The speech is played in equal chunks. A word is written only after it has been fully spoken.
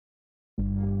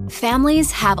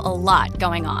Families have a lot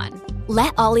going on.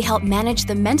 Let Ollie help manage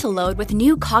the mental load with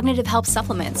new cognitive help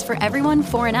supplements for everyone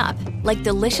 4 and up, like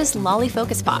delicious Lolly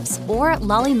Focus Pops or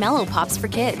Lolly Mellow Pops for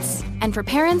kids. And for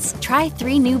parents, try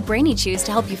 3 new Brainy Chews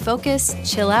to help you focus,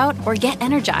 chill out, or get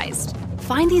energized.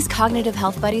 Find these cognitive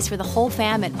health buddies for the whole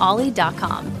fam at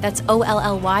ollie.com. That's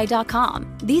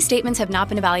OLLY.com. These statements have not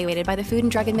been evaluated by the Food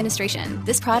and Drug Administration.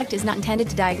 This product is not intended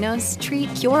to diagnose,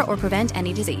 treat, cure, or prevent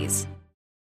any disease.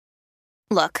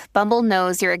 Look, Bumble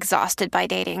knows you're exhausted by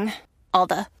dating. All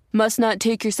the, must not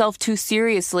take yourself too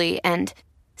seriously, and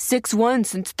 6'1"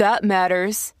 since that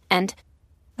matters, and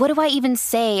what do I even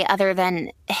say other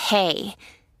than, hey?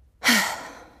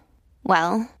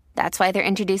 Well, that's why they're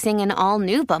introducing an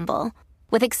all-new Bumble,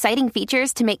 with exciting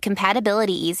features to make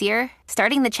compatibility easier,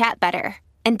 starting the chat better,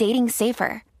 and dating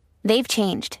safer. They've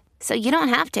changed, so you don't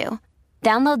have to.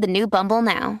 Download the new Bumble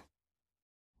now.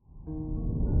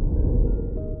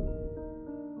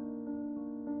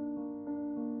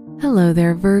 Hello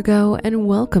there, Virgo, and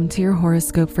welcome to your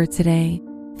horoscope for today,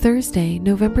 Thursday,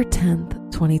 November 10th,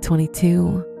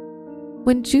 2022.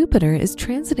 When Jupiter is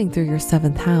transiting through your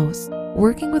 7th house,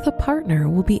 working with a partner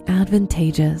will be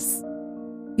advantageous.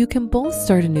 You can both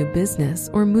start a new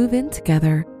business or move in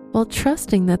together while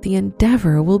trusting that the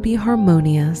endeavor will be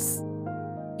harmonious.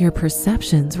 Your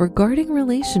perceptions regarding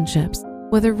relationships,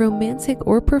 whether romantic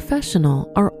or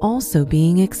professional, are also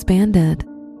being expanded.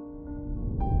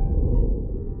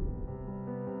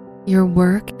 Your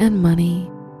work and money.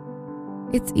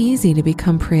 It's easy to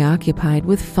become preoccupied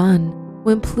with fun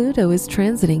when Pluto is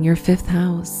transiting your 5th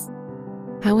house.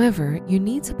 However, you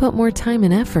need to put more time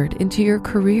and effort into your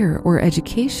career or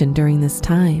education during this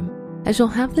time, as you'll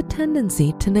have the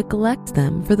tendency to neglect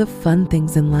them for the fun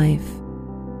things in life.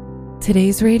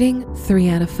 Today's rating, 3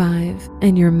 out of 5,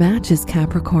 and your match is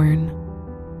Capricorn.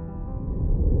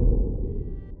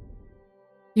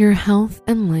 Your health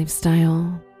and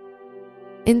lifestyle.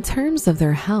 In terms of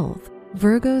their health,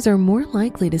 Virgos are more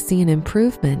likely to see an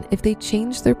improvement if they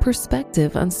change their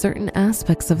perspective on certain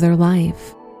aspects of their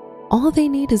life. All they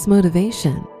need is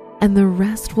motivation, and the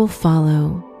rest will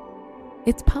follow.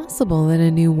 It's possible that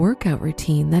a new workout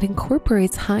routine that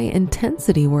incorporates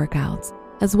high-intensity workouts,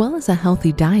 as well as a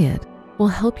healthy diet, will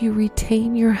help you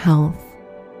retain your health.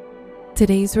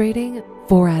 Today's rating,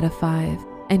 4 out of 5,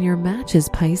 and your match is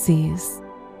Pisces.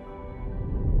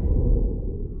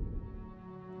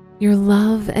 Your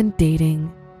love and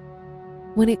dating.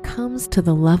 When it comes to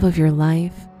the love of your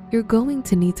life, you're going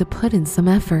to need to put in some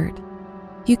effort.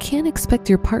 You can't expect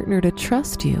your partner to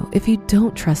trust you if you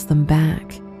don't trust them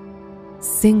back.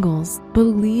 Singles,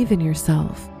 believe in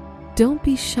yourself. Don't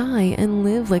be shy and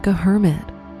live like a hermit.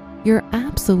 You're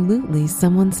absolutely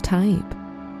someone's type.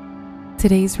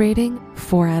 Today's rating,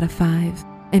 4 out of 5,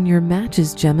 and your match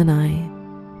is Gemini.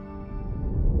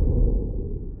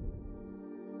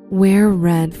 Wear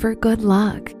red for good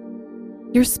luck.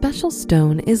 Your special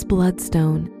stone is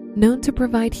bloodstone, known to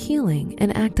provide healing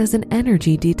and act as an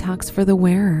energy detox for the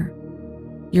wearer.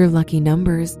 Your lucky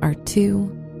numbers are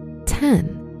 2,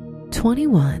 10,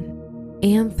 21,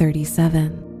 and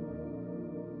 37.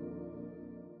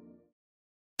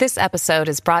 This episode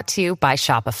is brought to you by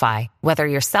Shopify. Whether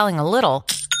you're selling a little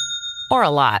or a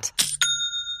lot,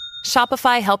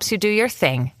 Shopify helps you do your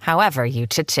thing, however you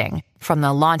cha-ching. From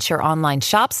the launch your online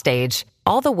shop stage,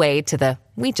 all the way to the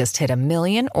we just hit 1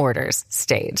 million orders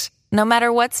stage. No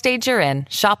matter what stage you're in,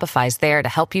 Shopify's there to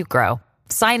help you grow.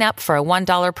 Sign up for a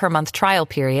 $1 per month trial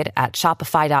period at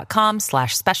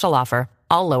shopify.com/special offer,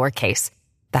 all lowercase.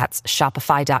 That's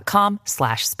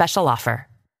shopify.com/special offer.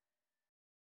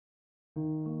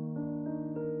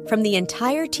 From the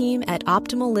entire team at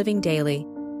Optimal Living Daily,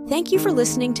 thank you for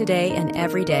listening today and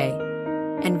every day.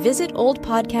 And visit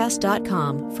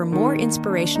oldpodcast.com for more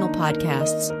inspirational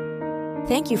podcasts.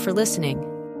 Thank you for listening.